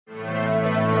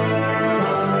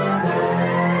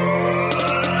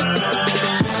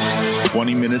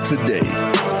minutes a day,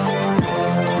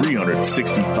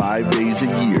 365 days a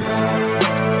year.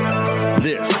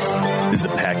 This is the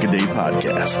Pack-A-Day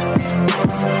Podcast.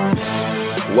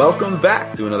 Welcome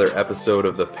back to another episode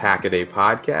of the Pack-A-Day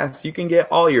Podcast. You can get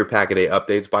all your Pack-A-Day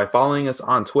updates by following us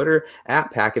on Twitter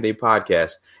at Pack-A-Day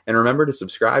Podcast. And remember to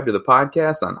subscribe to the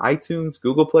podcast on iTunes,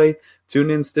 Google Play,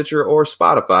 TuneIn, Stitcher, or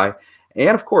Spotify.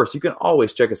 And of course, you can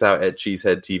always check us out at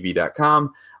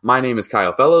cheeseheadtv.com. My name is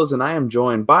Kyle Fellows, and I am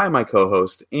joined by my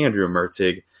co-host, Andrew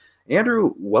Mertig.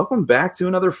 Andrew, welcome back to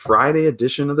another Friday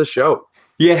edition of the show.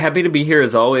 Yeah, happy to be here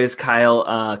as always, Kyle.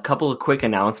 A couple of quick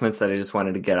announcements that I just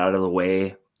wanted to get out of the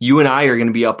way. You and I are going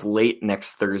to be up late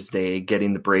next Thursday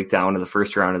getting the breakdown of the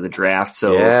first round of the draft.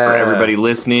 So for everybody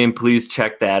listening, please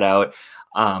check that out.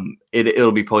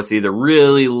 It'll be posted either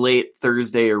really late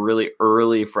Thursday or really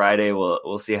early Friday.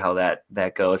 We'll see how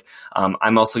that goes.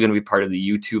 I'm also going to be part of the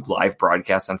YouTube live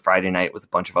broadcast on Friday night with a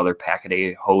bunch of other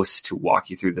Pack-A-Day hosts to walk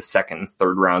you through the second and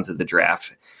third rounds of the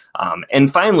draft.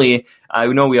 And finally, I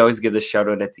know we always give this shout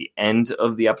out at the end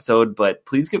of the episode, but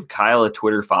please give Kyle a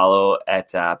Twitter follow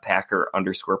at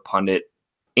Packer_pundit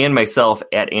and myself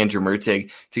at Andrew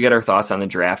Mertig to get our thoughts on the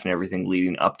draft and everything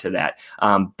leading up to that.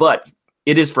 But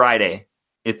it is Friday.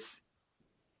 That's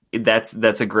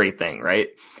a great thing, right?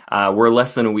 We're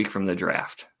less than a week from the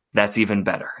draft. That's even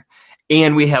better.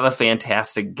 And we have a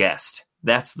fantastic guest.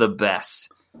 That's the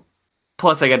best.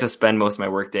 Plus, I got to spend most of my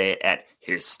workday at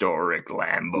historic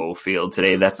Lambeau Field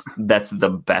today. That's the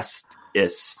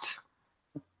bestest.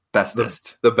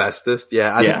 The bestest.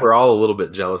 Yeah. I think we're all a little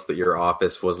bit jealous that your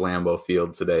office was Lambeau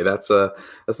Field today. That's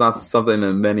not something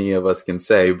that many of us can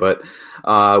say, but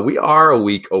we are a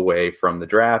week away from the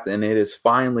draft, and it is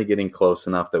finally getting close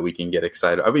enough that we can get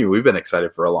excited. I mean, we've been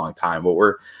excited for a long time, but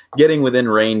we're getting within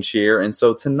range here. And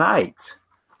so tonight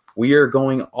we are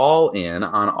going all in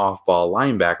on off-ball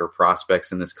linebacker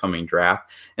prospects in this coming draft.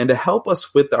 And to help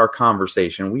us with our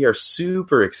conversation, we are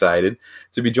super excited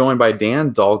to be joined by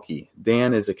Dan Dahlke.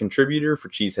 Dan is a contributor for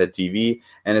Cheesehead TV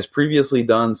and has previously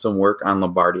done some work on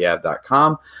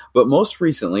LombardiAv.com. But most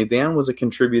recently, Dan was a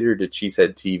contributor to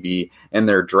Cheesehead TV and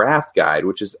their draft guide,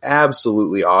 which is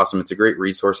absolutely awesome. It's a great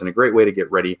resource and a great way to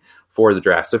get ready for the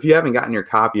draft. So if you haven't gotten your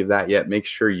copy of that yet, make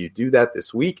sure you do that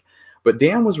this week. But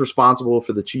Dan was responsible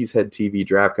for the Cheesehead TV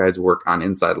Draft Guide's work on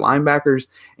inside linebackers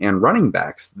and running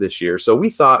backs this year. So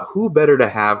we thought, who better to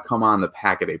have come on the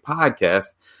Pack-A-Day Podcast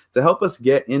to help us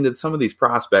get into some of these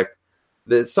prospects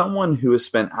than someone who has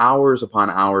spent hours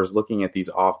upon hours looking at these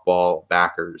off-ball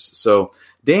backers. So,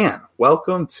 Dan,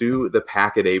 welcome to the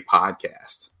Pack-A-Day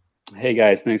Podcast. Hey,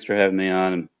 guys. Thanks for having me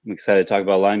on. I'm excited to talk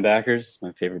about linebackers. It's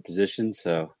my favorite position,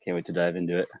 so can't wait to dive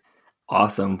into it.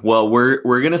 Awesome. Well, we're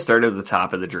going to start at the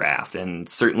top of the draft, and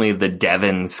certainly the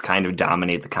Devons kind of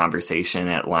dominate the conversation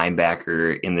at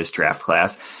linebacker in this draft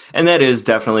class, and that is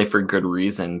definitely for good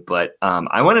reason. But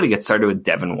I wanted to get started with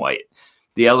Devin White.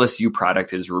 The LSU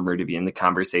product is rumored to be in the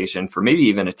conversation for maybe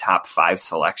even a top 5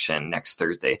 selection next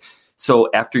Thursday. So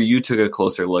after you took a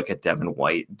closer look at Devin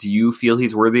White, do you feel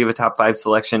he's worthy of a top 5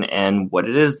 selection? And what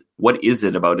is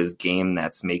it about his game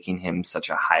that's making him such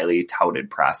a highly touted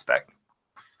prospect?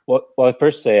 Well, I'd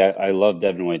first say I love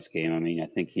Devin White's game. I mean, I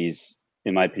think he's,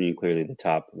 in my opinion, clearly the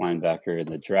top linebacker in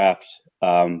the draft.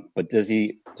 But does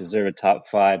he deserve a top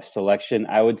 5 selection?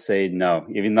 I would say no.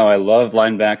 Even though I love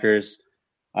linebackers,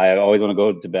 I always want to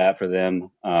go to bat for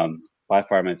them. By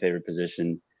far my favorite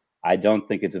position. I don't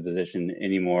think it's a position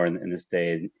anymore in this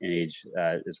day and age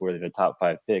is worthy of a top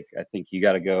 5 pick. I think you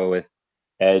got to go with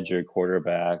edge or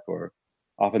quarterback or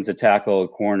offensive tackle or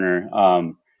corner.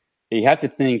 You have to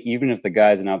think, even if the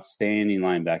guy's an outstanding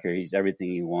linebacker, he's everything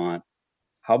you want,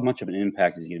 how much of an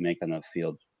impact is he going to make on the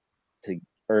field to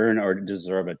earn or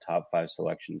deserve a top 5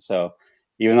 selection? So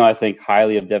even though I think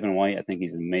highly of Devin White, I think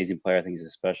he's an amazing player. I think he's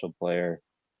a special player.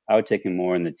 I would take him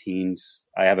more in the teens.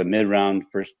 I have a mid-round,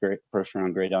 first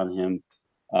round grade on him.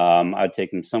 I would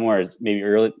take him somewhere maybe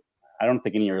early. I don't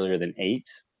think any earlier than 8.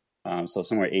 So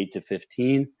somewhere 8 to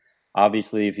 15.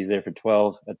 Obviously, if he's there for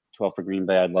 12, at 12 for Green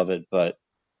Bay, I'd love it. But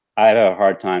I have a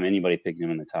hard time anybody picking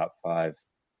him in the top 5.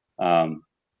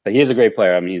 But he is a great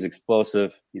player. I mean, he's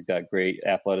explosive. He's got great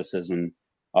athleticism,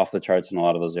 off the charts in a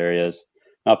lot of those areas.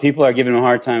 Now, people are giving him a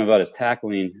hard time about his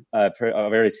tackling. I've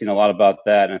already seen a lot about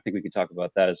that, and I think we could talk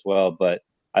about that as well. But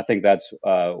I think that's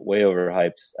way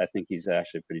overhyped. I think he's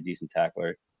actually a pretty decent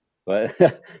tackler. But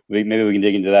maybe we can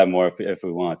dig into that more if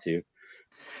we want to.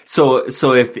 So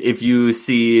if you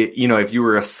see, if you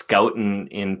were a scout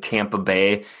in Tampa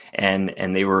Bay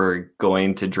and they were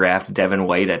going to draft Devin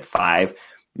White at 5,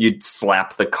 you'd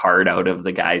slap the card out of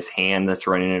the guy's hand that's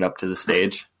running it up to the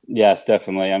stage? Yes,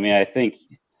 definitely. I mean, I think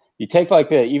you take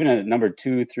like even a number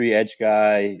 2, 3 edge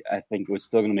guy, I think was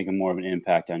still going to make a more of an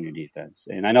impact on your defense.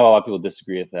 And I know a lot of people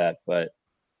disagree with that, but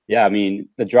yeah, I mean,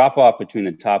 the drop off between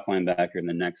the top linebacker and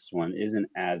the next one isn't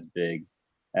as big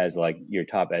as like your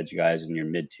top edge guys and your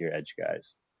mid-tier edge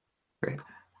guys. Great.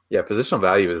 Yeah, positional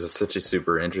value is such a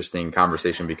super interesting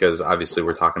conversation because obviously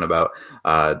we're talking about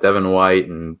Devin White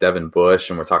and Devin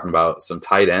Bush, and we're talking about some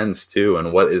tight ends too,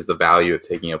 and what is the value of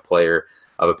taking a player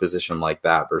of a position like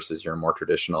that versus your more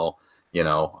traditional,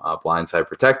 blindside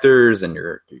protectors and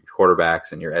your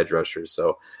quarterbacks and your edge rushers.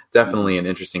 So definitely an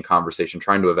interesting conversation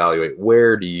trying to evaluate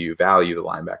where do you value the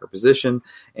linebacker position.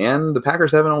 And the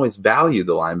Packers haven't always valued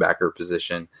the linebacker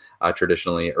position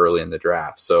traditionally early in the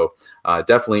draft. So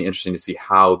definitely interesting to see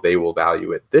how they will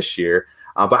value it this year.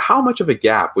 But how much of a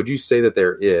gap would you say that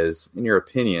there is, in your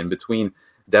opinion, between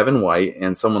Devin White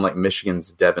and someone like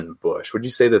Michigan's Devin Bush? Would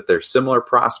you say that they're similar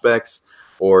prospects?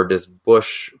 Or does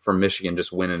Bush from Michigan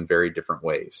just win in very different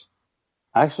ways?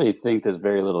 I actually think there's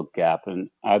very little gap,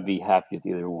 and I'd be happy with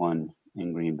either one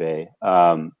in Green Bay.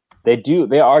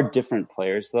 They are different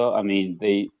players, though. I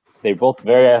mean, they're both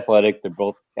very athletic. They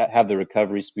both have the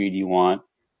recovery speed you want.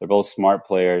 They're both smart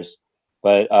players.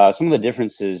 But some of the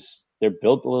differences, they're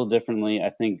built a little differently. I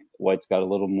think White's got a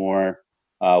little more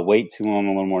weight to him, a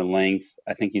little more length.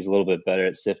 I think he's a little bit better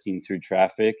at sifting through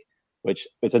traffic, which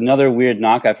it's another weird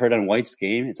knock I've heard on White's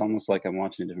game. It's almost like I'm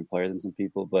watching a different player than some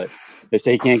people, but they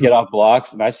say he can't get off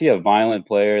blocks. And I see a violent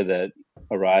player that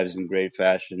arrives in great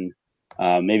fashion,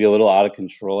 maybe a little out of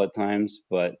control at times,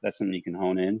 but that's something you can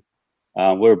hone in.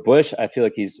 Where Bush, I feel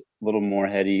like he's a little more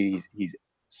heady. He's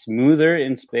smoother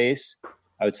in space.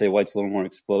 I would say White's a little more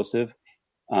explosive.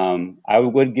 I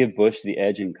would give Bush the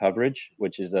edge in coverage,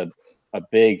 which is a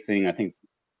big thing. I think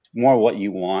more what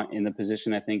you want in the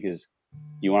position, I think, is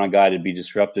you want a guy to be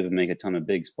disruptive and make a ton of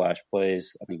big splash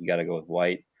plays. I think you got to go with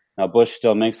White. Now, Bush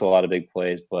still makes a lot of big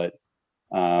plays, but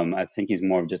I think he's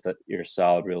more of just your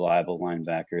solid, reliable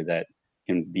linebacker that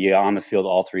can be on the field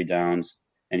all 3 downs.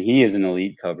 And he is an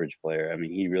elite coverage player. I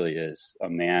mean, he really is a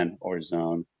man or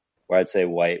zone, where I'd say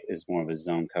White is more of a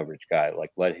zone coverage guy.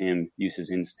 Like, let him use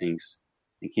his instincts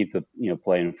and keep the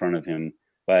play in front of him.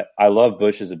 But I love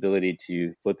Bush's ability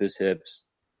to flip his hips,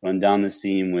 run down the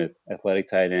seam with athletic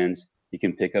tight ends. He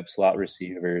can pick up slot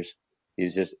receivers.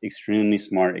 He's just extremely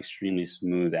smart, extremely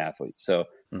smooth athlete. So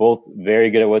both very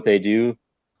good at what they do.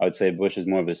 I would say Bush is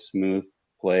more of a smooth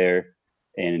player,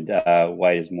 and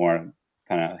White is more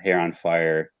kind of hair on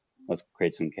fire. Let's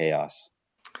create some chaos.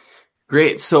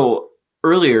 Great. So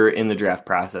earlier in the draft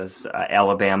process,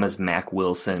 Alabama's Mack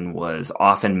Wilson was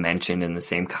often mentioned in the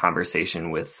same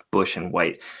conversation with Bush and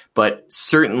White, but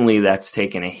certainly that's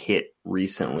taken a hit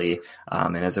recently.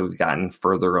 And as we've gotten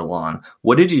further along,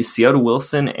 what did you see out of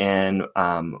Wilson, and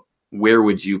where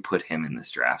would you put him in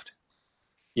this draft?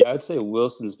 Yeah, I'd say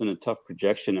Wilson's been a tough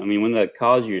projection. I mean, when the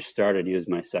college year started, he was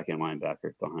my second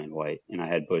linebacker behind White, and I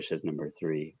had Bush as number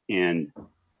 3. And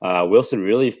Wilson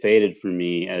really faded for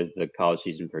me as the college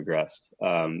season progressed.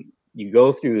 You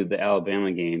go through the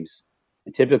Alabama games,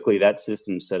 and typically that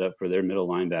system's set up for their middle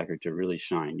linebacker to really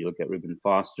shine. You look at Reuben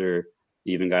Foster,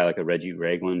 even a guy like a Reggie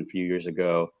Ragland a few years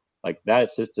ago. Like,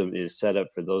 that system is set up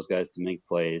for those guys to make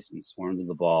plays and swarm to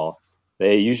the ball.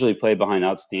 They usually play behind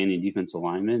outstanding defensive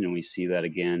linemen, and we see that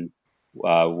again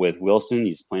with Wilson.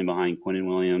 He's playing behind Quinnen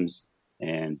Williams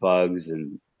and Buggs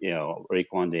and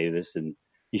Raekwon Davis, and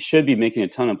he should be making a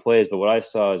ton of plays. But what I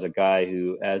saw is a guy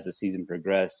who, as the season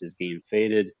progressed, his game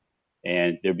faded,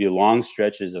 and there'd be long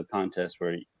stretches of contests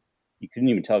where you couldn't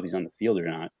even tell if he's on the field or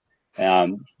not.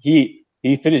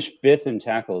 He finished 5th in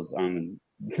tackles on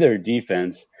their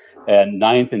defense and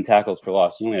 9th in tackles for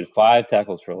loss. He only had 5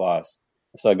 tackles for loss.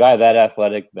 So a guy that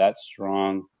athletic, that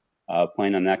strong,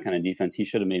 playing on that kind of defense, he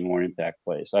should have made more impact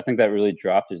plays. So I think that really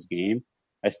dropped his game.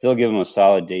 I still give him a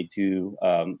solid day 2,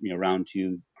 round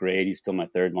 2 grade. He's still my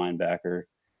 3rd linebacker,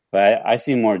 but I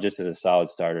see him more just as a solid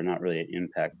starter, not really an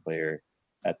impact player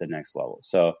at the next level.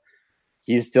 So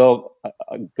he's still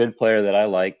a good player that I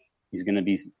like. He's going to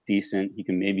be decent. He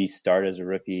can maybe start as a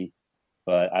rookie,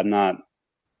 but I'm not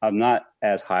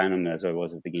as high on him as I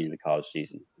was at the beginning of the college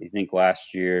season. I think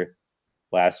last year's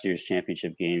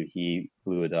championship game, he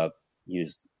blew it up. He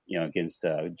was, against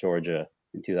Georgia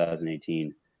in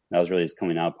 2018. That was really his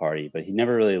coming out party, but he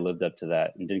never really lived up to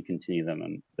that and didn't continue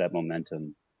that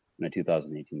momentum in the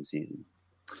 2018 season.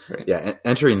 Right. Yeah,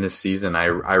 entering this season, I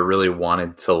really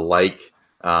wanted to like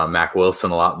Mack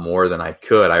Wilson a lot more than I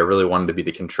could. I really wanted to be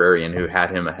the contrarian who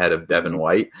had him ahead of Devin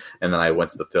White, and then I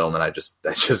went to the film and I just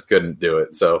couldn't do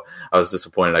it. So I was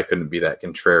disappointed I couldn't be that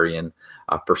contrarian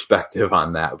perspective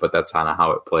on that, but that's kind of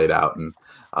how it played out. And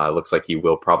It looks like he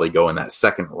will probably go in that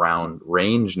second round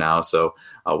range now. So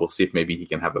we'll see if maybe he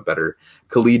can have a better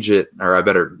collegiate or a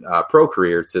better pro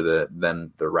career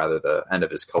than the end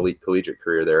of his collegiate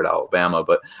career there at Alabama.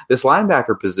 But this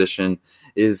linebacker position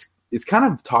it's kind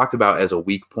of talked about as a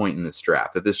weak point in this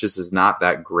draft, that this just is not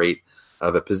that great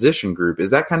of a position group.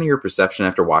 Is that kind of your perception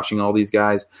after watching all these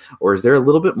guys, or is there a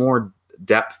little bit more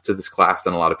depth to this class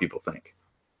than a lot of people think?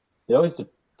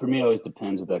 For me, it always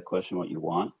depends with that question what you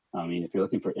want. I mean, if you're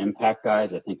looking for impact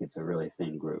guys, I think it's a really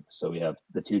thin group. So we have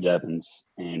the two Devons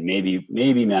and maybe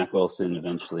Mack Wilson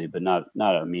eventually, but not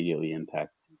immediately impacting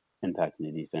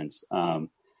the defense.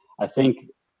 I think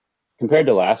compared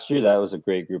to last year, that was a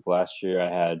great group last year.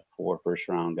 I had 4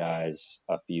 first-round guys,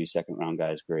 a few second-round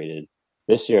guys graded.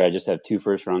 This year, I just have 2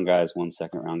 first-round guys, 1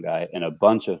 second-round guy, and a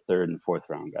bunch of third- and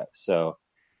fourth-round guys. So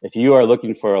if you are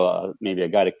looking for maybe a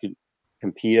guy to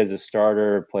compete as a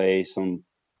starter, play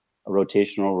a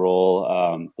rotational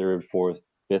role, 3rd, 4th,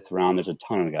 5th round, there's a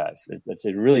ton of guys. It's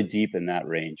really deep in that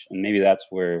range. And maybe that's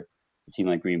where a team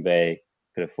like Green Bay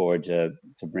could afford to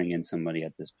bring in somebody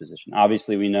at this position.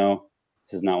 Obviously, we know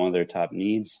this is not one of their top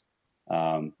needs.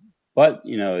 But,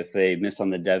 if they miss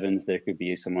on the Devons, there could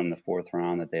be someone in the 4th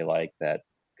round that they like that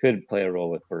could play a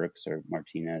role with Burks or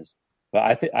Martinez.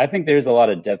 But I think there's a lot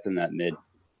of depth in that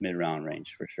mid-round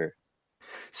range for sure.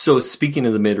 So speaking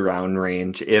of the mid-round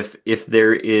range, if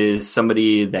there is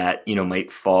somebody that,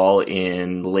 might fall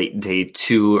in late day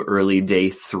 2, early day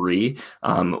 3,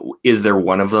 is there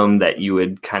one of them that you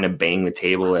would kind of bang the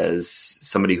table as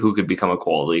somebody who could become a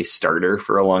quality starter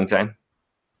for a long time?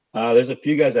 There's a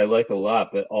few guys I like a lot,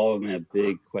 but all of them have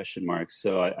big question marks.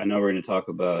 So I know we're going to talk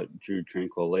about Drew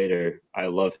Tranquill later. I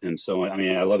love him so much. I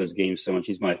mean, I love his game so much.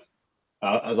 He's my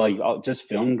just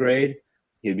film grade.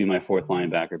 He'd be my 4th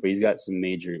linebacker, but he's got some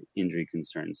major injury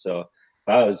concerns. So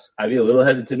I'd be a little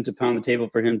hesitant to pound the table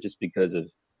for him just because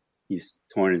he's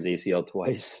torn his ACL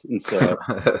twice. And so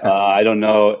I don't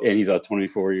know. And he's a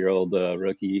 24-year-old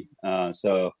rookie.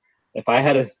 So if I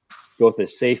had to go with a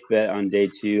safe bet on day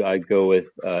 2, I'd go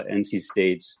with NC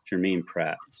State's Jermaine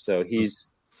Pratt. So I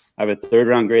have a 3rd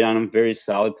round grade on him, very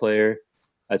solid player.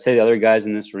 I'd say the other guys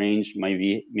in this range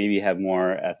maybe have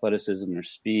more athleticism or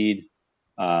speed,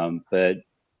 but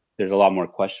there's a lot more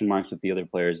question marks with the other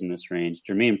players in this range.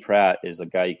 Jermaine Pratt is a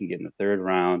guy you can get in the 3rd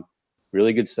round,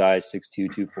 really good size,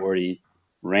 6'2", 240,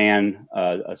 ran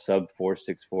a sub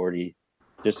 4.6 40,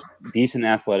 just decent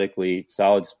athletically,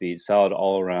 solid speed, solid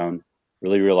all around,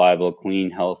 really reliable,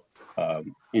 clean health,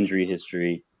 injury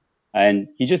history. And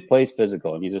he just plays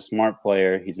physical, and he's a smart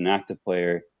player. He's an active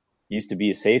player. He used to be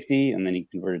a safety, and then he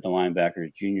converted to linebacker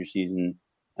his junior season,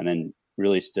 and then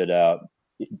really stood out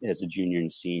as a junior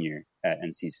and senior at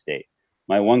NC State.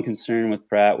 My one concern with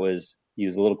Pratt was he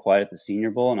was a little quiet at the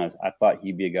Senior Bowl, and I thought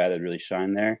he'd be a guy that would really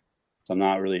shine there. So I'm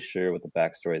not really sure what the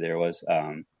backstory there was.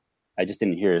 I just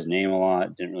didn't hear his name a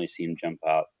lot. Didn't really see him jump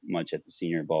out much at the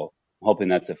Senior Bowl. I'm hoping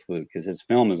that's a fluke because his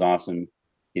film is awesome.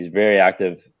 He's very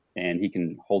active, and he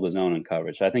can hold his own in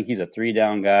coverage. So I think he's a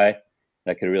 3-down guy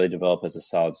that could really develop as a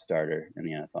solid starter in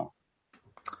the NFL.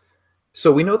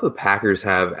 So we know the Packers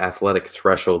have athletic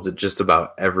thresholds at just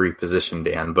about every position,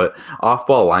 Dan, but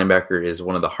off-ball linebacker is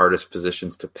one of the hardest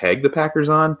positions to peg the Packers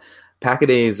on.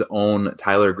 Packaday's own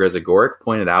Tyler Grezagoric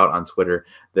pointed out on Twitter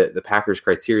that the Packers'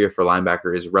 criteria for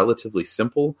linebacker is relatively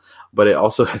simple, but it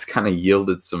also has kind of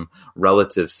yielded some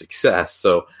relative success.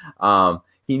 So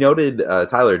he noted,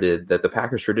 Tyler did, that the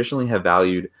Packers traditionally have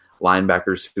valued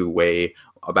linebackers who weigh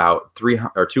about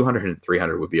 200 and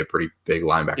 300 would be a pretty big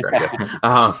linebacker, I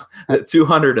guess.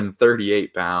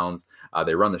 238 pounds.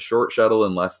 They run the short shuttle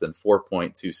in less than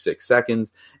 4.26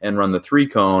 seconds and run the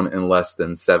 3-cone in less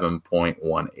than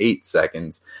 7.18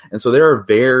 seconds. And so there are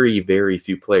very, very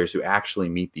few players who actually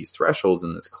meet these thresholds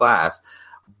in this class.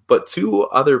 But 2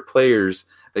 other players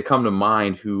that come to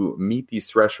mind who meet these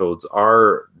thresholds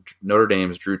are Notre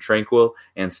Dame's Drew Tranquill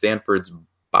and Stanford's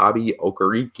Bobby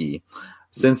Okereke.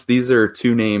 Since these are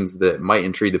 2 names that might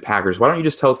intrigue the Packers, why don't you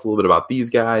just tell us a little bit about these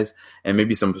guys and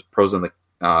maybe some pros and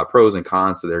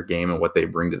cons to their game and what they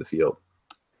bring to the field?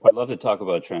 I'd love to talk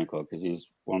about Tranquill because he's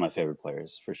one of my favorite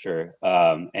players for sure.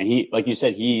 And he, like you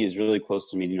said, he is really close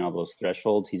to meeting all those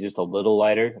thresholds. He's just a little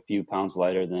lighter, a few pounds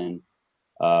lighter than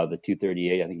the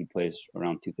 238. I think he plays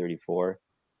around 234.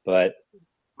 But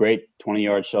great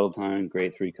 20-yard shuttle time,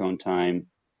 great 3-cone time,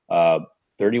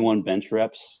 31 bench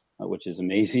reps, which is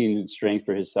amazing strength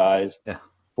for his size. Yeah.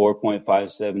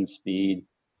 4.57 speed.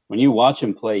 When you watch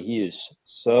him play, he is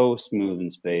so smooth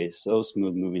in space, so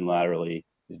smooth moving laterally.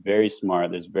 He's very smart.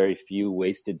 There's very few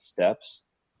wasted steps.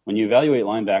 When you evaluate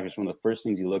linebackers, one of the first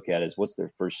things you look at is what's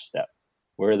their first step?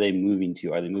 Where are they moving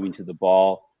to? Are they moving to the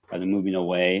ball? the moving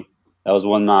away. That was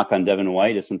one knock on Devin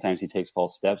White, is sometimes he takes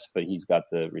false steps, but he's got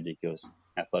the ridiculous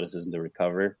athleticism to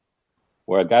recover.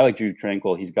 Where a guy like Drew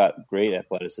Tranquil, he's got great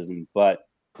athleticism, but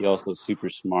he also is super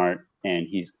smart, and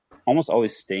he's almost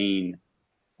always staying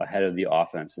ahead of the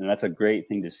offense. And that's a great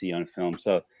thing to see on film.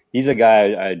 So he's a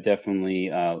guy I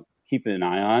definitely keep an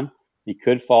eye on. He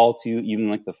could fall to even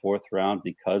like the 4th round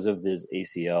because of his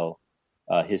ACL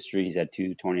history. He's had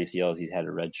 2 torn ACLs. He's had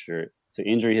a red shirt. So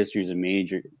injury history is a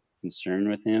major concern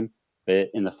with him. But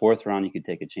in the 4th round, you could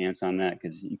take a chance on that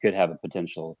because you could have a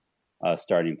potential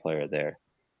starting player there.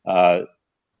 On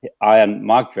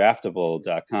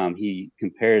mockdraftable.com, he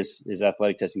compares his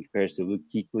athletic testing compares to Luke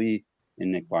Kuechly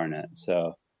and Nick Barnett.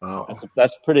 So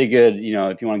that's pretty good. You know,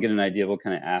 if you want to get an idea of what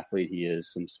kind of athlete he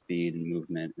is, some speed and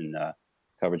movement and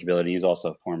coverage ability. He's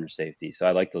also a former safety. So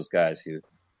I like those guys who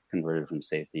converted from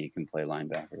safety, can play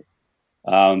linebacker.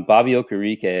 Bobby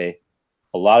Okereke,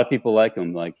 a lot of people like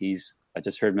him. I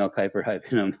just heard Mel Kiper hyping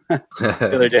him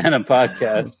the other day on a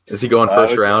podcast. Is he going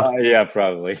first round? Yeah,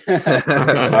 probably.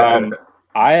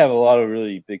 I have a lot of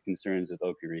really big concerns with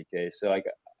Okereke. So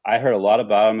I heard a lot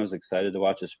about him. I was excited to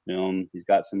watch his film. He's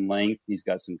got some length. He's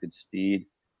got some good speed.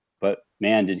 But,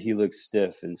 man, did he look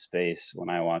stiff in space when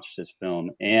I watched his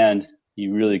film. And he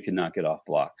really could not get off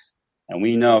blocks. And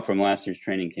we know from last year's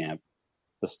training camp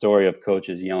the story of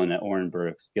coaches yelling at Oren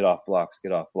Burks, get off blocks,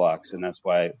 get off blocks. And that's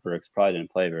why Burks probably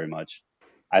didn't play very much.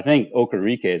 I think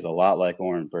Okereke is a lot like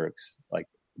Oren Burks, like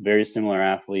very similar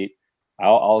athlete.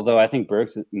 Although I think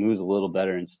Burks moves a little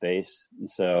better in space. And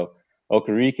so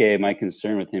Okereke, my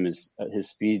concern with him is his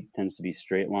speed tends to be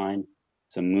straight line.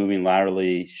 So moving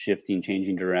laterally, shifting,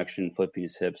 changing direction, flipping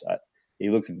his hips. He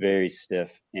looks very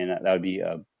stiff. And that would be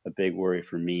a big worry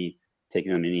for me,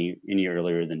 taking him any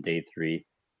earlier than day 3.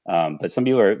 But some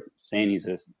people are saying he's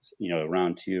a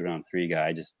round 2, round 3 guy.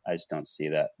 I just don't see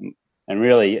that. And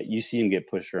really, you see him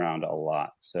get pushed around a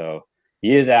lot. So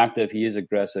he is active. He is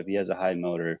aggressive. He has a high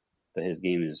motor. But his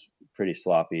game is pretty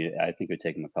sloppy. I think it would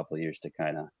take him a couple of years to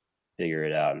kind of figure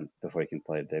it out before he can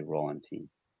play a big role on the team.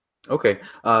 Okay.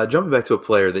 Jumping back to a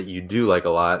player that you do like a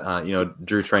lot,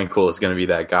 Drew Tranquil is going to be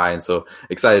that guy. And so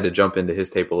excited to jump into his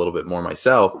tape a little bit more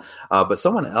myself. But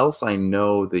someone else I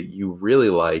know that you really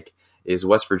like is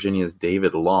West Virginia's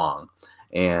David Long.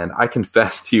 And I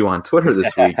confessed to you on Twitter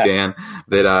this week, Dan,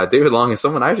 that David Long is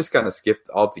someone I just kind of skipped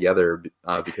altogether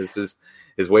because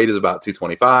his weight is about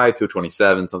 225,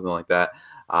 227, something like that.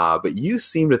 But you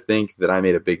seem to think that I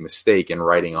made a big mistake in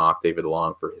writing off David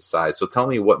Long for his size. So tell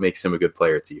me what makes him a good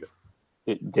player to you.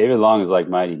 David Long is like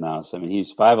Mighty Mouse. I mean,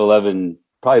 he's 5'11",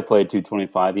 probably played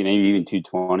 225, maybe even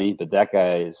 220, but that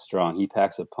guy is strong. He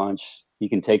packs a punch. He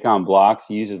can take on blocks.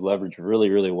 He uses leverage really,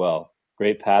 really well.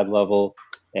 Great pad level,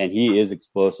 and he is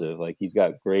explosive. Like, he's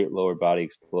got great lower body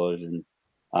explosion.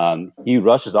 He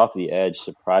rushes off the edge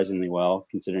surprisingly well,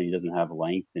 considering he doesn't have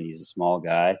length and he's a small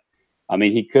guy. I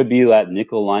mean, he could be that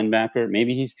nickel linebacker.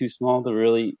 Maybe he's too small to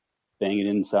really bang it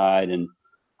inside and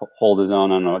hold his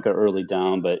own on like an early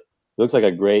down, but he looks like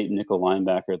a great nickel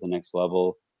linebacker at the next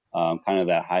level, kind of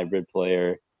that hybrid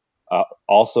player.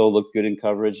 Also looked good in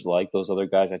coverage like those other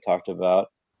guys I talked about,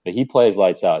 but he plays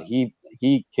lights out. He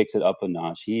kicks it up a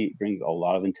notch. He brings a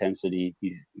lot of intensity.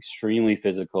 He's extremely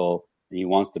physical, and he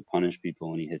wants to punish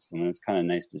people when he hits them, and it's kind of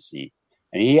nice to see.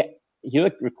 And he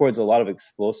records a lot of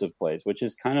explosive plays, which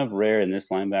is kind of rare in this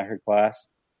linebacker class.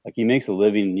 Like, he makes a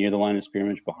living near the line of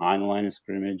scrimmage, behind the line of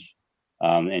scrimmage,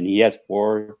 and he has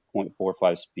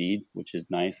 4.45 speed, which is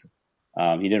nice.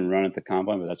 He didn't run at the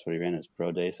combine, but that's what he ran his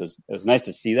pro day. So it was nice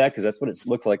to see that, because that's what it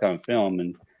looks like on film.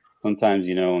 And sometimes,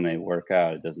 when they work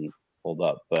out, it doesn't hold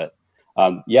up. But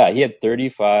he had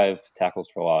 35 tackles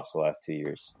for loss the last 2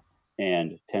 years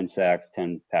and 10 sacks,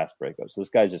 10 pass breakups. So this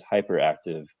guy's just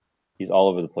hyperactive. He's all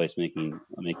over the place making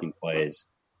plays.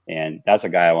 And that's a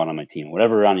guy I want on my team.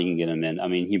 Whatever round you can get him in. I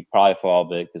mean, he'd probably fall a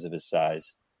bit because of his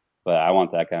size, but I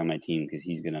want that guy on my team because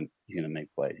he's gonna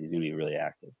make plays. He's gonna be really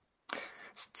active.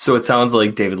 So it sounds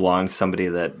like David Long's somebody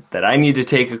that I need to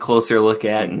take a closer look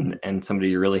at, and somebody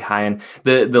you're really high on.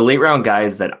 The late round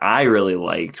guys that I really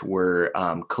liked were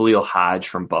Khalil Hodge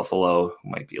from Buffalo, who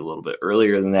might be a little bit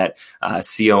earlier than that,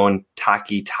 Sion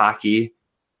Taki.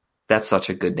 That's such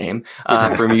a good name,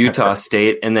 from Utah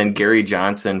State, and then Gary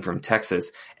Johnson from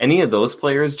Texas. Any of those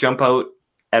players jump out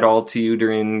at all to you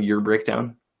during your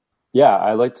breakdown? Yeah,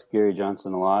 I liked Gary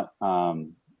Johnson a lot.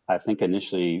 I think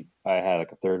initially I had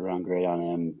like a 3rd round grade on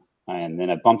him, and then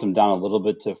I bumped him down a little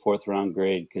bit to a 4th round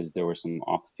grade because there were some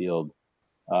off-field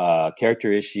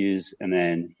character issues, and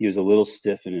then he was a little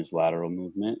stiff in his lateral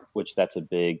movement, which that's a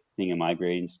big thing in my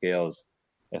grading scales.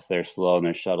 If they're slow in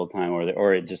their shuttle time,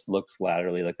 or it just looks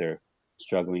laterally like they're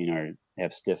struggling or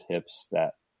have stiff hips,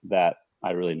 that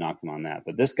I really knocked him on that.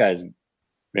 But this guy's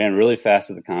ran really fast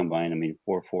at the combine. I mean,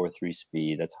 4.43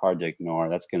 speed. That's hard to ignore.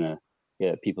 That's going to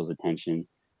get people's attention.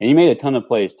 And he made a ton of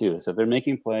plays too. So if they're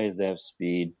making plays, they have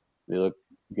speed, they look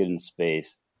good in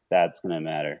space, that's going to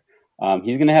matter.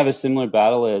 He's going to have a similar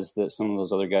battle as some of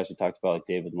those other guys we talked about, like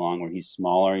David Long, where he's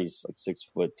smaller. He's like 6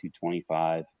 foot,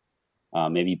 225.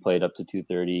 Maybe he played up to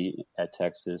 230 at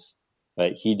Texas.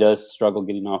 But he does struggle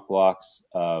getting off blocks.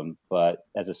 But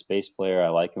as a space player, I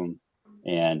like him.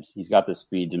 And he's got the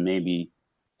speed to maybe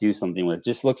do something with.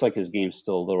 Just looks like his game's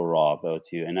still a little raw, though,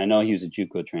 too. And I know he was a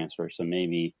JUCO transfer, so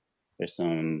maybe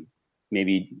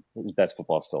his best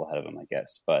football is still ahead of him, I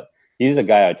guess. But he's a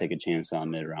guy I'd take a chance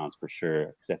on mid-rounds for sure,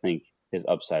 because I think his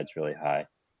upside's really high.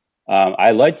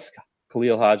 I liked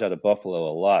Khalil Hodge out of Buffalo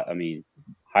a lot. I mean,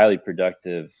 highly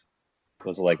productive,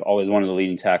 was like always one of the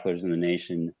leading tacklers in the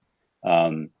nation.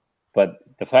 But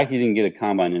the fact he didn't get a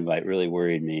combine invite really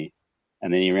worried me.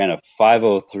 And then he ran a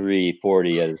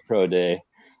 5.03.40 at his pro day.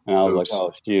 And I was like,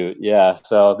 oh, shoot. Yeah.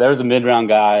 So there was a mid-round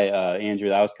guy, Andrew,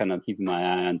 that I was kind of keeping my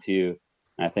eye on too.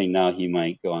 And I think now he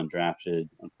might go undrafted,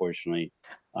 unfortunately.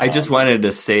 I just wanted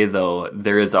to say, though,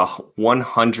 there is a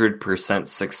 100%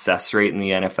 success rate in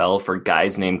the NFL for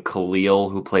guys named Khalil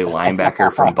who play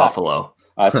linebacker from Buffalo.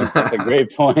 I think that's a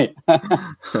great point.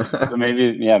 So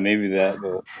maybe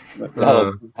that'll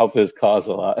help his cause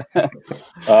a lot.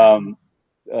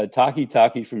 Taki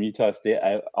from Utah State,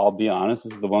 I'll be honest,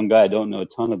 this is the one guy I don't know a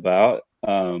ton about.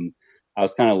 I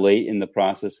was kind of late in the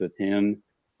process with him.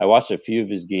 I watched a few of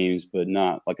his games, but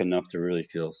not like enough to really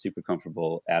feel super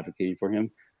comfortable advocating for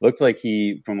him. Looks like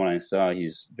from what I saw,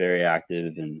 he's very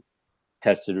active and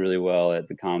tested really well at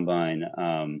the combine.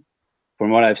 From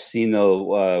what I've seen,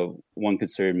 though, one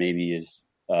concern maybe is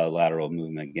lateral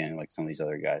movement again, like some of these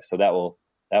other guys. So that will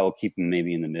keep him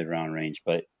maybe in the mid-round range.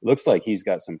 But it looks like he's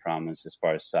got some promise as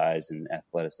far as size and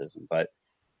athleticism. But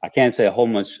I can't say a whole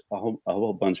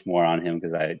bunch more on him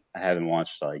because I haven't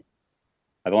watched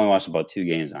I've only watched about 2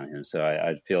 games on him, so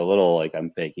I feel a little like I'm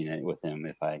faking it with him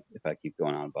if I keep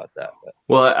going on about that. But.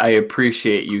 Well, I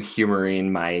appreciate you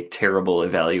humoring my terrible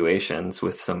evaluations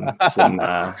with some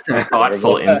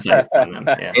thoughtful insight from them.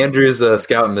 Yeah. Andrew's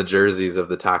scouting the jerseys of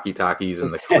the Takis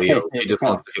and the Khalils. He just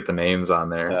wants to get the names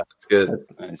on there. Yeah. That's good.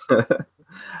 That's nice.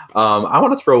 I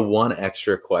want to throw one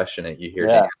extra question at you here,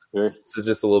 Dan. Sure. This is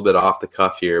just a little bit off the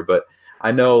cuff here, but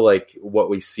I know like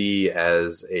what we see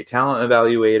as a talent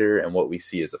evaluator and what we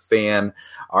see as a fan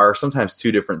are sometimes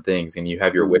 2 different things, and you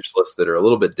have your wish lists that are a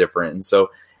little bit different. And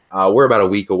so we're about a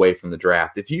week away from the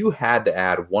draft. If you had to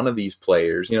add one of these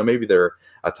players, maybe they're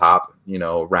a top,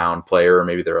 round player, or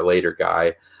maybe they're a later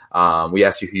guy. We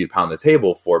asked you who you'd pound the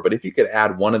table for, but if you could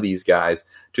add one of these guys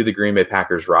to the Green Bay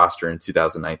Packers roster in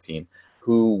 2019,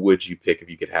 who would you pick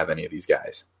if you could have any of these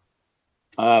guys?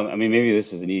 I mean, maybe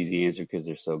this is an easy answer because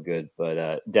they're so good,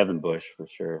 but Devin Bush for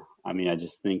sure. I mean, I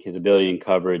just think his ability in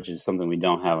coverage is something we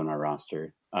don't have on our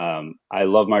roster. I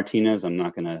love Martinez. I'm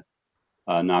not going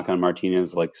to knock on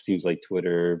Martinez. Seems like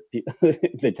Twitter,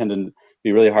 they tend to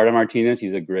be really hard on Martinez.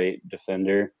 He's a great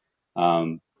defender.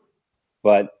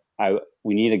 But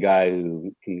we need a guy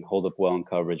who can hold up well in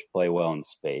coverage, play well in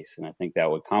space. And I think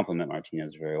that would complement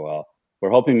Martinez very well. We're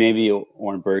hoping maybe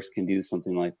Warren Burks can do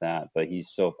something like that, but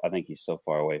I think he's so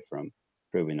far away from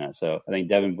proving that. So I think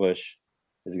Devin Bush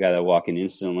is a guy that walk in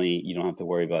instantly. You don't have to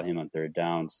worry about him on third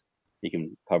downs. He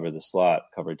can cover the slot,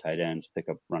 cover tight ends, pick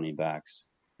up running backs.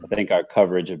 I think our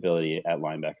coverage ability at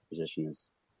linebacker position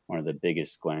is one of the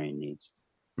biggest glaring needs.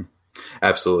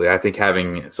 Absolutely. I think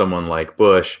having someone like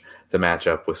Bush to match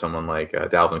up with someone like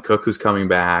Dalvin Cook, who's coming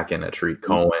back, and a Tariq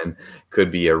Cohen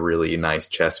could be a really nice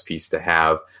chess piece to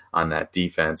have on that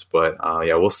defense. But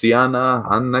we'll see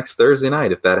on next Thursday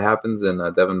night if that happens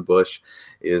and Devin Bush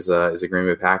is a Green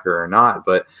Bay Packer or not.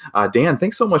 But Dan,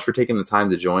 thanks so much for taking the time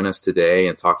to join us today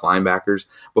and talk linebackers.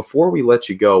 Before we let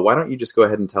you go, why don't you just go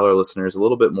ahead and tell our listeners a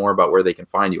little bit more about where they can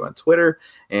find you on Twitter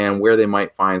and where they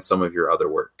might find some of your other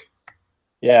work?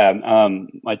 Yeah,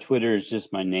 my Twitter is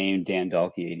just my name, Dan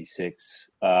Dalkey 86.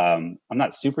 I'm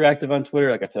not super active on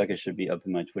Twitter. I feel like I should be up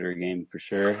in my Twitter game for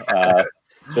sure.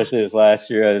 Especially this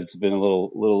last year, it's been a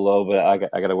little low, but I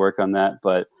got to work on that.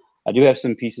 But I do have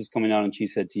some pieces coming out on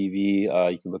Cheesehead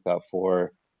TV. You can look out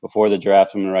for before the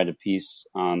draft. I'm going to write a piece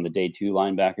on the day 2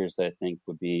 linebackers that I think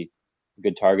would be a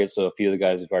good target. So a few of the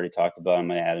guys we've already talked about, I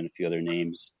might add in a few other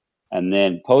names. And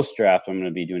then post draft, I'm going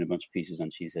to be doing a bunch of pieces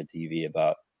on Cheesehead TV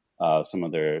about some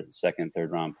of their 2nd,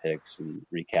 3rd round picks and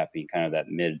recapping kind of that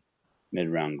mid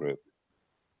round group.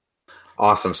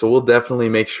 Awesome. So we'll definitely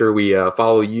make sure we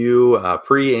follow you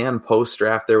pre and post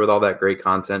draft there with all that great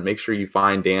content. Make sure you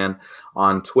find Dan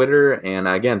on Twitter. And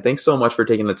again, thanks so much for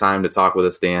taking the time to talk with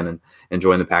us, Dan, and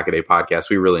join the Pack-A-Day podcast.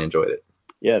 We really enjoyed it.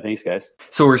 Yeah, thanks, guys.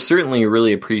 So we're certainly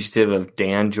really appreciative of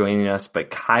Dan joining us,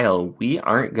 but Kyle, we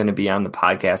aren't going to be on the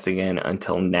podcast again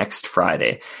until next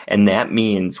Friday. And that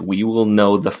means we will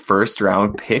know the first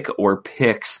round pick or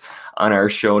picks on our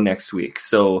show next week.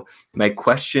 So my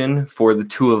question for the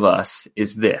two of us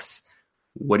is this: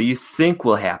 what do you think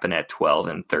will happen at 12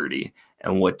 and 30?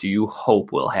 And what do you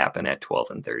hope will happen at 12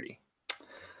 and 30?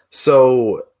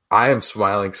 So I am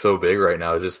smiling so big right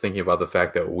now just thinking about the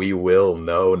fact that we will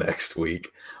know next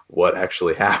week what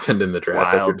actually happened in the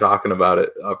draft. That you're talking about it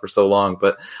for so long.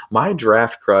 But my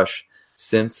draft crush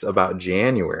since about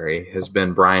January has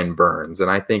been Brian Burns.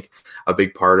 And I think a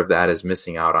big part of that is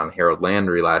missing out on Harold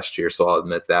Landry last year. So I'll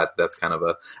admit that that's kind of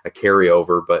a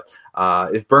carryover. But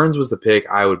if Burns was the pick,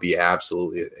 I would be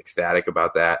absolutely ecstatic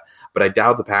about that. But I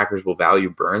doubt the Packers will value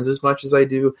Burns as much as I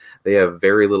do. They have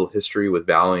very little history with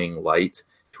valuing light,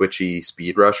 twitchy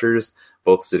speed rushers.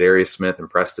 Both Za'Darius Smith and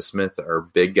Presta Smith are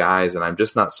big guys, and I'm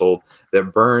just not sold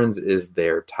that Burns is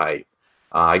their type.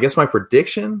 I guess my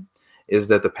prediction is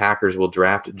that the Packers will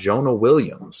draft Jonah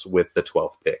Williams with the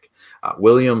 12th pick.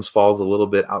 Williams falls a little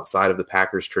bit outside of the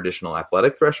Packers' traditional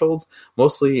athletic thresholds,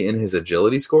 mostly in his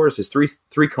agility scores. His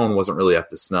three cone wasn't really up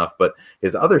to snuff, but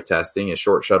his other testing, his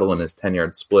short shuttle and his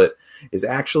 10-yard split, is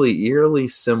actually eerily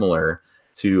similar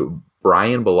to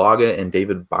Brian Balaga and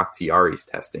David Bakhtiari's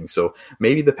testing. So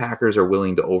maybe the Packers are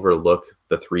willing to overlook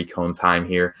the 3-cone time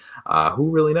here. Who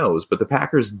really knows? But the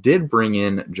Packers did bring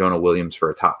in Jonah Williams for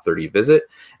a top 30 visit.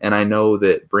 And I know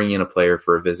that bringing in a player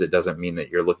for a visit doesn't mean that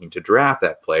you're looking to draft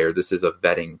that player. This is a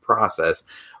vetting process.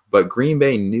 But Green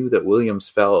Bay knew that Williams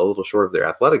fell a little short of their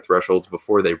athletic thresholds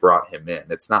before they brought him in.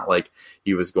 It's not like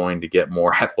he was going to get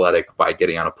more athletic by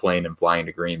getting on a plane and flying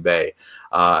to Green Bay.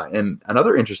 And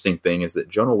another interesting thing is that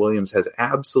Jonah Williams has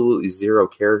absolutely zero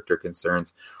character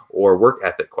concerns or work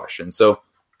ethic questions. So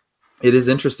it is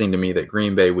interesting to me that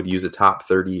Green Bay would use a top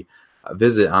 30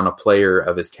 visit on a player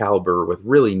of his caliber with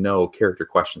really no character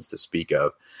questions to speak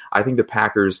of. I think the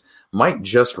Packers might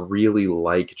just really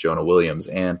like Jonah Williams,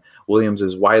 and Williams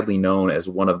is widely known as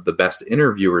one of the best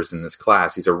interviewers in this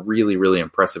class. He's a really, really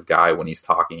impressive guy when he's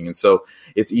talking, and so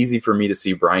it's easy for me to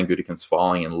see Brian Gutekunst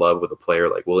falling in love with a player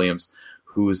like Williams,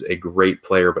 who's a great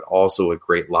player, but also a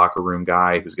great locker room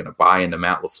guy who's going to buy into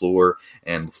Matt LaFleur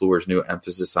and LaFleur's new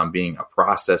emphasis on being a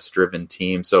process-driven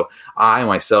team. So I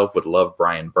myself would love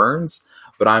Brian Burns,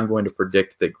 but I'm going to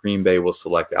predict that Green Bay will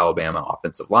select Alabama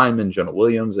offensive lineman Jonah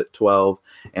Williams at 12,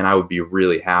 and I would be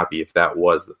really happy if that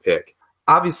was the pick.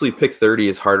 Obviously, pick 30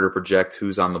 is harder to project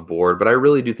who's on the board, but I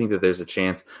really do think that there's a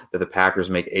chance that the Packers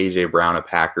make A.J. Brown a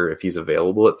Packer if he's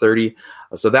available at 30.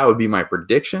 So that would be my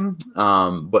prediction.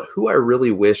 But who I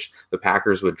really wish the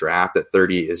Packers would draft at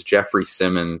 30 is Jeffrey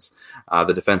Simmons,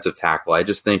 the defensive tackle. I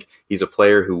just think he's a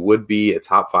player who would be a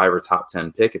top 5 or top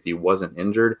 10 pick if he wasn't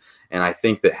injured. And I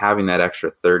think that having that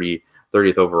extra 30th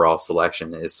overall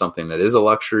selection is something that is a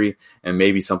luxury and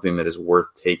maybe something that is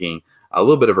worth taking a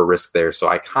little bit of a risk there. So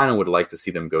I kind of would like to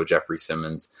see them go Jeffrey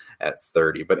Simmons at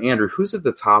 30. But Andrew, who's at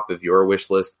the top of your wish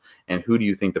list, and who do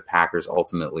you think the Packers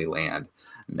ultimately land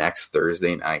next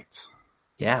Thursday night?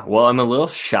 Yeah, well, I'm a little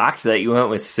shocked that you went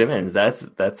with Simmons. That's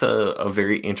a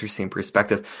very interesting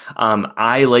perspective.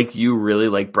 I, like you, really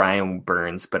like Brian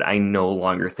Burns, but I no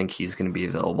longer think he's going to be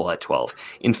available at 12.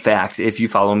 In fact, if you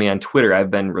follow me on Twitter, I've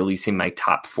been releasing my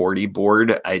top 40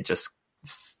 board. I just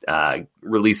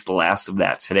released the last of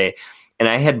that today. And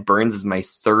I had Burns as my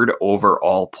 3rd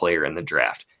overall player in the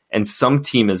draft. And some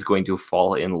team is going to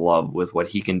fall in love with what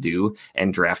he can do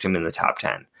and draft him in the top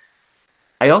 10.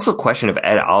 I also question if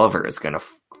Ed Oliver is going to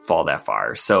fall that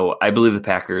far. So I believe the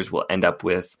Packers will end up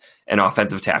with an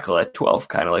offensive tackle at 12,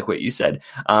 kind of like what you said.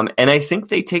 And I think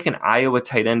they take an Iowa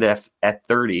tight end at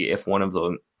 30 if one of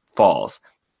them falls.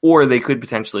 Or they could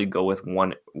potentially go with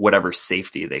whatever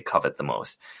safety they covet the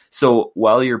most. So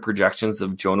while your projections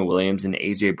of Jonah Williams and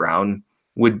A.J. Brown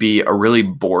would be a really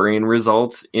boring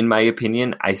result, in my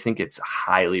opinion, I think it's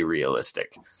highly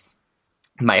realistic.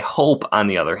 My hope, on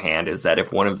the other hand, is that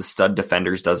if one of the stud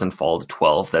defenders doesn't fall to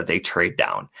 12, that they trade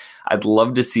down. I'd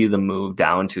love to see them move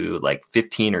down to like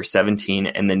 15 or 17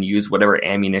 and then use whatever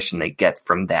ammunition they get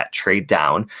from that trade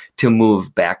down to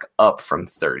move back up from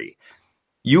 30.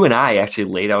 You and I actually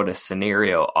laid out a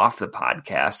scenario off the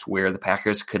podcast where the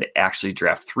Packers could actually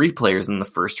draft 3 players in the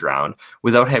first round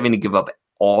without having to give up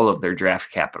all of their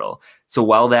draft capital. So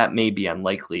while that may be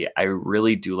unlikely, I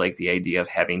really do like the idea of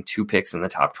having 2 picks in the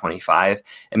top 25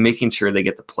 and making sure they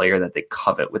get the player that they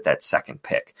covet with that second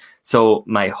pick. So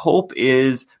my hope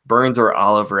is Burns or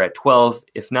Oliver at 12,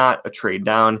 if not a trade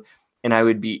down. And I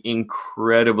would be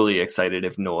incredibly excited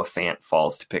if Noah Fant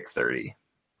falls to pick 30.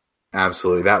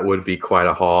 Absolutely. That would be quite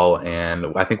a haul. And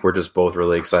I think we're just both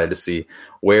really excited to see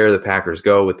where the Packers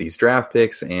go with these draft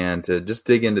picks and to just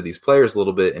dig into these players a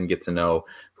little bit and get to know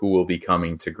who will be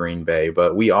coming to Green Bay.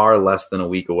 But we are less than a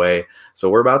week away, so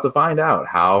we're about to find out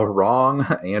how wrong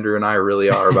Andrew and I really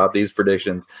are about these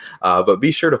predictions. But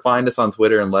be sure to find us on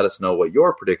Twitter and let us know what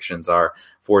your predictions are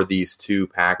for these 2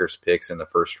 Packers picks in the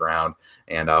first round.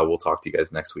 And we'll talk to you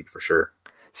guys next week for sure.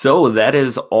 So that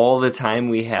is all the time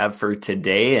we have for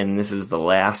today, and this is the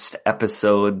last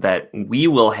episode that we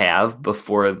will have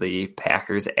before the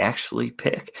Packers actually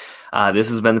pick. This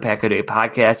has been the Pack a Day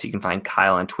Podcast. You can find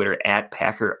Kyle on Twitter at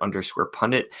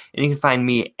Packer_pundit, and you can find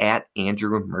me at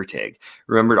Andrew Mertig.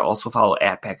 Remember to also follow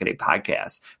at Pack a Day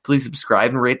Podcast. Please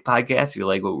subscribe and rate the podcast if you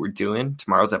like what we're doing.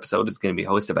 Tomorrow's episode is going to be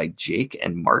hosted by Jake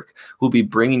and Mark, who will be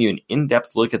bringing you an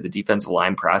in-depth look at the defensive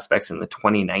line prospects in the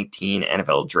 2019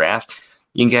 NFL Draft.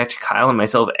 You can catch Kyle and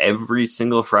myself every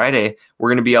single Friday. We're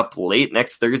going to be up late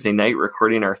next Thursday night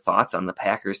recording our thoughts on the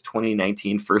Packers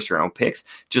 2019 first-round picks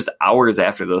just hours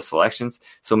after those selections.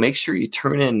 So make sure you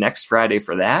tune in next Friday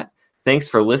for that. Thanks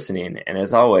for listening. And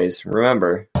as always,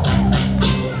 remember... From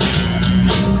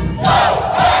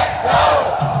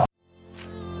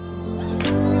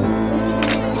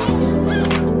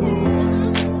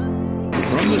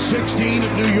the 16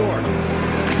 of New York,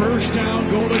 first down,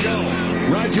 goal to go.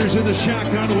 Rodgers in the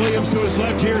shotgun, Williams to his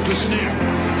left, here's the snap.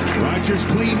 Rodgers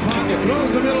clean pocket,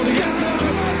 throws the middle of the end zone,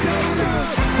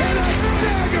 and a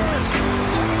dagger!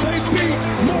 They beat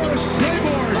Morris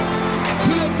Claiborne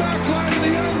to the back line of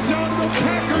the end zone, the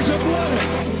Packers have won it!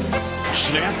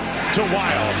 Snap to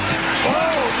Wild.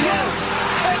 Oh, yes!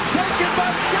 And taken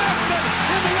by Jackson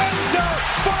in the end zone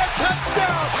for a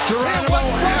touchdown!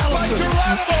 Geronimo Allison!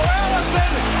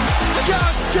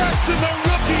 Josh Jackson, the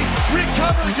rookie,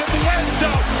 recovers in the end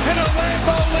zone in a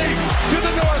Lambeau leap to the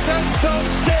north end zone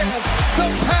stands. The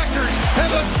Packers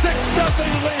have a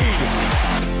 6-0 lead.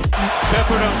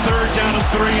 Beathard on 3rd down and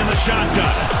 3 in the shotgun.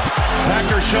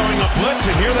 Packers showing a blitz,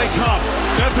 and here they come.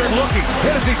 Beathard looking,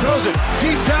 hit as he throws it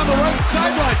deep down the right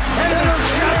sideline. And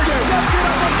intercepted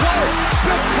on the play.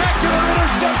 Spectacular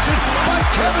interception by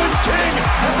Kevin King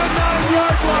at the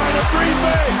 9-yard line of Green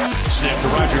Bay. Snap to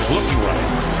Rodgers looking right.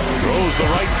 Throws the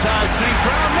right side. St.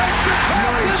 Brown makes the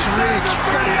catch and saves it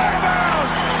 30 out of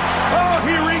bounds. Oh,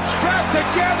 he reached back to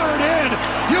gather it in,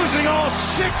 using all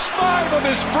 6'5" of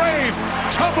his frame.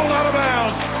 Tumbled out of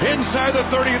bounds inside the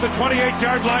 30 of the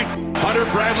 28-yard line. Hunter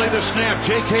Bradley the snap.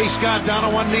 J.K. Scott down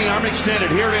on one knee, arm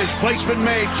extended. Here it is. Placement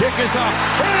made. Kick is up.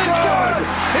 It is good.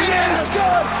 It is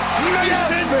good.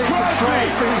 Mason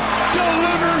Crosby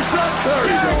delivers the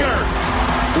dagger.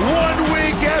 1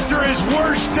 week after his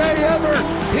worst day ever,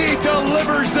 he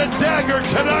delivers the dagger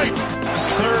tonight.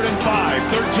 3rd and 5,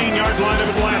 13-yard line of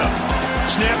Atlanta.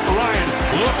 Snap, Ryan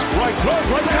looks right, throws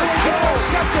right down.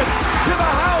 Intercepted to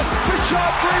the house.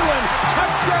 Bishop Breeland,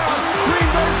 touchdown, Green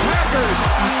Bay Packers.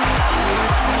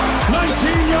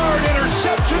 19-yard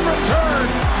interception return,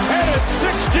 and it's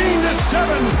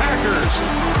 16-7 Packers.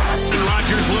 And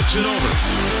Rodgers looks it over.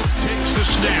 Takes the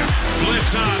snap.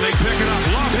 Blitz on. They pick it up.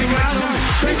 They got him.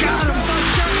 They got him.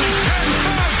 10-5.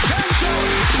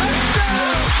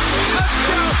 Touchdown.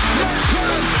 Touchdown.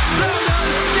 Marquez.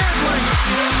 Scantling.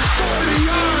 40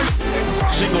 yards.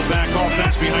 Single back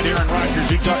offense behind Aaron Rodgers.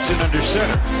 He ducks in under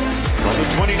center. From the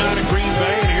 29 of Green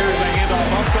Bay, and here's the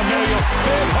handoff up to Emilio.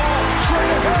 Big hole.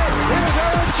 Straight ahead. Here's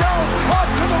Aaron Jones. Off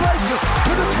to the races.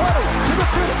 To the 20. To the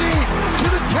 15. To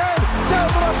the 10. Down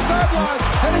the left sideline.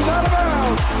 And he's out of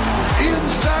bounds.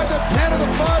 Inside the 10 of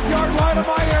the 5-yard line of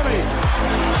Miami.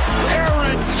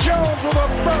 Aaron Jones with a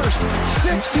burst.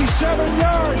 67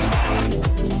 yards.